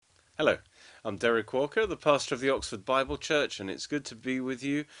Hello, I'm Derek Walker, the pastor of the Oxford Bible Church, and it's good to be with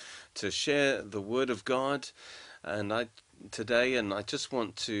you to share the Word of God. And I just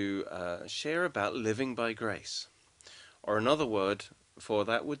want to share about living by grace, or another word for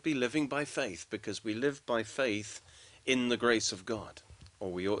that would be living by faith, because we live by faith in the grace of God,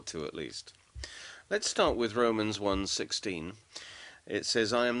 or we ought to at least. Let's start with Romans 1:16. It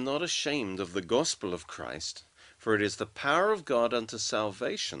says, "I am not ashamed of the gospel of Christ, for it is the power of God unto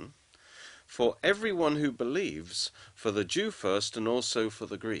salvation for everyone who believes, for the Jew first and also for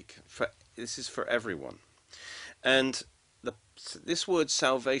the Greek." This is for everyone. And this word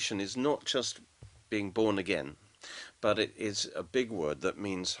salvation is not just being born again, but it is a big word that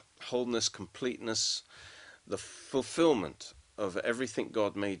means wholeness, completeness, the fulfillment of everything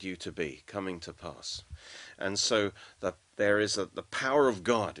God made you to be coming to pass. And so the power of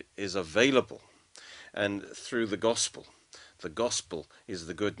God is available, and through the gospel. The gospel is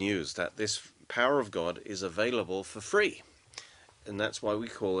the good news that this power of God is available for free. And that's why we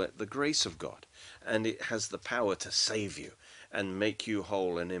call it the grace of God. And it has the power to save you and make you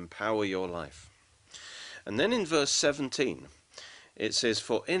whole and empower your life. And then in verse 17, it says,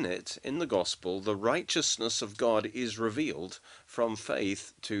 "For in it, in the gospel, the righteousness of God is revealed from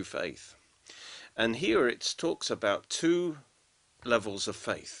faith to faith." And here it talks about two levels of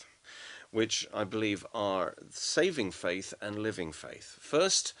faith, which I believe are saving faith and living faith.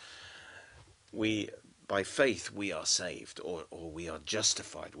 First, by faith we are saved, or we are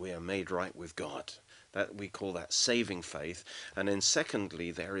justified, we are made right with God. That we call that saving faith. And then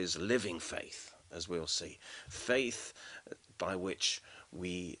secondly, there is living faith, as we'll see. Faith by which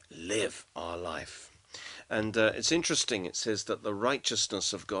we live our life. And it's interesting, it says that the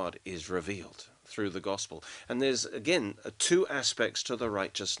righteousness of God is revealed through the gospel. And there's, again, two aspects to the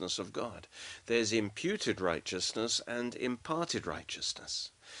righteousness of God. There's imputed righteousness and imparted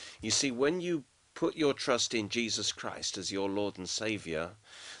righteousness. You see, when you put your trust in Jesus Christ as your Lord and Savior,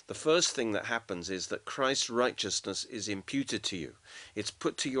 the first thing that happens is that Christ's righteousness is imputed to you. It's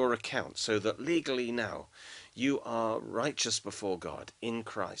put to your account, so that legally now you are righteous before God in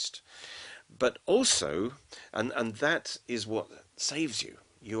Christ. But also, and that is what saves you.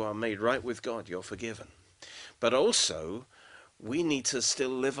 You are made right with God, you're forgiven. But also, we need to still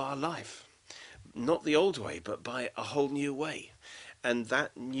live our life. Not the old way, but by a whole new way. And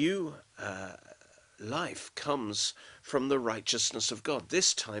that new life comes from the righteousness of God.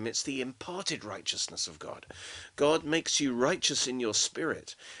 This time it's the imparted righteousness of God. God makes you righteous in your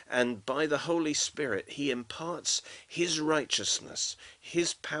spirit, and by the Holy Spirit he imparts his righteousness,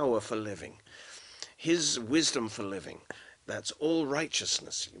 his power for living, his wisdom for living. That's all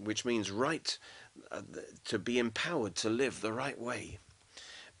righteousness, which means right, to be empowered to live the right way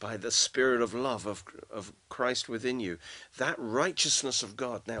by the spirit of love of Christ within you. That righteousness of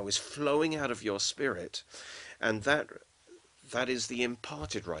God now is flowing out of your spirit, and that is the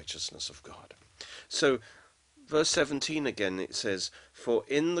imparted righteousness of God. So verse 17 again, it says, "For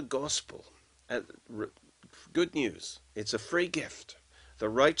in the gospel," good news, it's a free gift, "the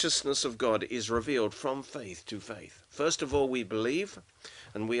righteousness of God is revealed from faith to faith." First of all, we believe,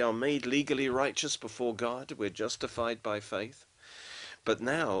 and we are made legally righteous before God. We're justified by faith. But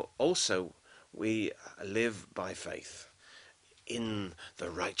now also we live by faith in the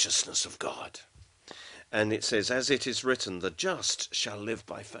righteousness of God. And it says, "As it is written, the just shall live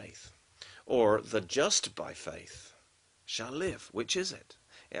by faith." Or, "the just by faith shall live." Which is it?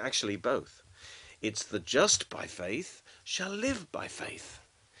 Actually both. It's the just by faith shall live by faith.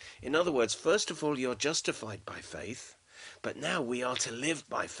 In other words, first of all, you're justified by faith, but now we are to live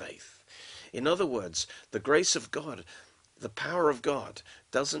by faith. In other words, the grace of God, the power of God,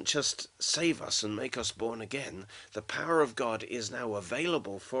 doesn't just save us and make us born again. The power of God is now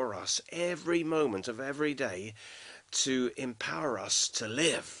available for us every moment of every day to empower us to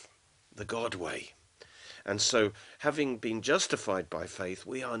live the God way. And so, having been justified by faith,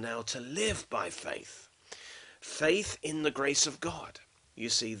 we are now to live by faith. Faith in the grace of God. You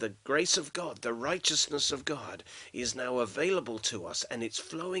see, the grace of God, the righteousness of God, is now available to us, and it's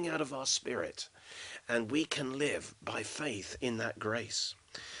flowing out of our spirit. And we can live by faith in that grace.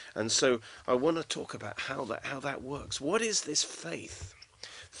 And so I want to talk about how that works. What is this faith?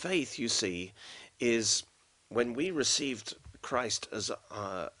 Faith, you see, is when we received Christ as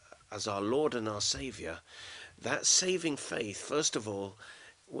our Lord and our Savior. That saving faith, first of all,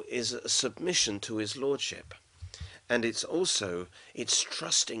 is a submission to his lordship. And it's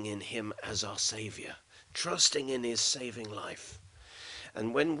trusting in him as our Savior, trusting in his saving life.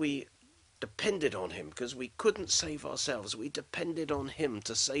 And when we depended on him, because we couldn't save ourselves, we depended on him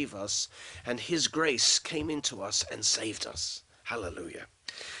to save us, and his grace came into us and saved us. Hallelujah.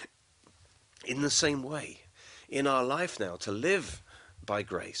 In the same way, in our life now, to live by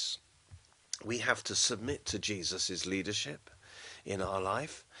grace, we have to submit to Jesus' leadership in our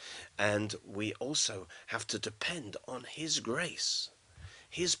life, and we also have to depend on his grace,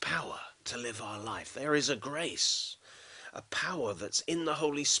 his power to live our life. There is a grace, a power that's in the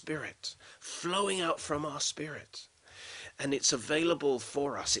Holy Spirit, flowing out from our spirit. And it's available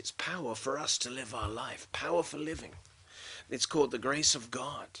for us. It's power for us to live our life, power for living. It's called the grace of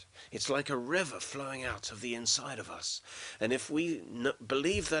God. It's like a river flowing out of the inside of us. And if we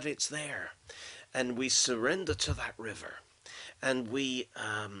believe that it's there, and we surrender to that river, and we,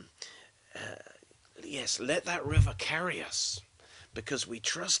 let that river carry us, because we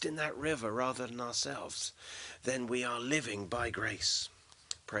trust in that river rather than ourselves, then we are living by grace.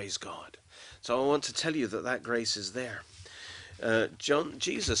 Praise God. So I want to tell you that grace is there.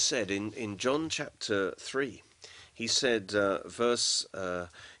 Jesus said in John chapter 3, he said,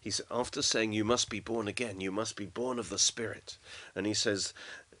 after saying, you must be born again, you must be born of the Spirit. And he says,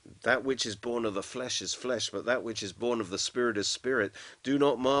 that which is born of the flesh is flesh, but that which is born of the Spirit is spirit. Do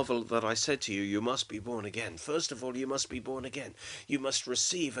not marvel that I said to you, you must be born again. First of all, you must be born again. You must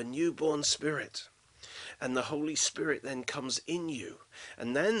receive a newborn spirit. And the Holy Spirit then comes in you.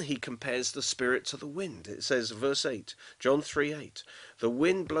 And then he compares the Spirit to the wind. It says, verse 8, John 3:8, the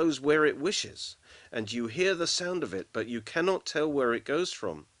wind blows where it wishes, and you hear the sound of it, but you cannot tell where it comes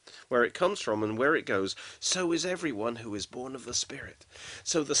from and where it goes. So is everyone who is born of the Spirit.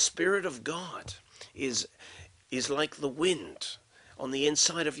 So the Spirit of God is like the wind on the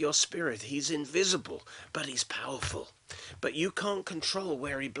inside of your spirit. He's invisible, but he's powerful. But you can't control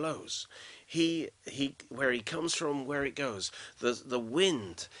where he blows. Where he comes from, where it goes. The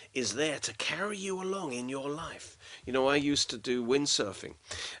wind is there to carry you along in your life. You know, I used to do windsurfing,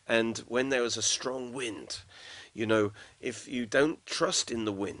 and when there was a strong wind, you know, if you don't trust in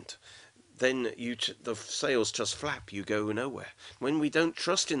the wind, then the sails just flap, you go nowhere. When we don't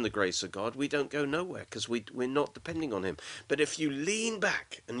trust in the grace of God, we don't go nowhere, because we're not depending on him. But if you lean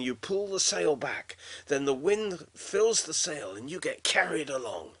back and you pull the sail back, then the wind fills the sail and you get carried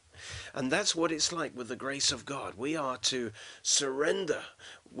along. And that's what it's like with the grace of God. We are to surrender.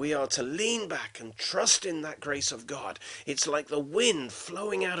 We are to lean back and trust in that grace of God. It's like the wind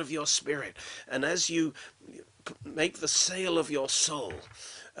flowing out of your spirit. And as you make the sail of your soul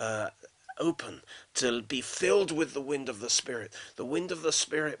open to be filled with the wind of the Spirit, the wind of the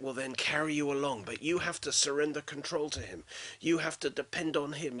Spirit will then carry you along. But you have to surrender control to him. You have to depend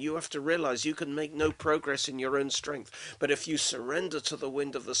on him. You have to realize you can make no progress in your own strength. But if you surrender to the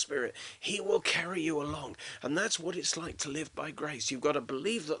wind of the Spirit, he will carry you along. And that's what it's like to live by grace. You've got to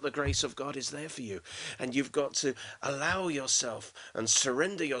believe that the grace of God is there for you. And you've got to allow yourself and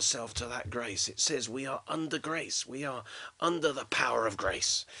surrender yourself to that grace. It says we are under grace. We are under the power of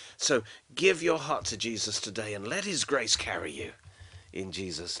grace. So give your heart to Jesus today and let his grace carry you. In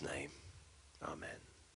Jesus' name, amen.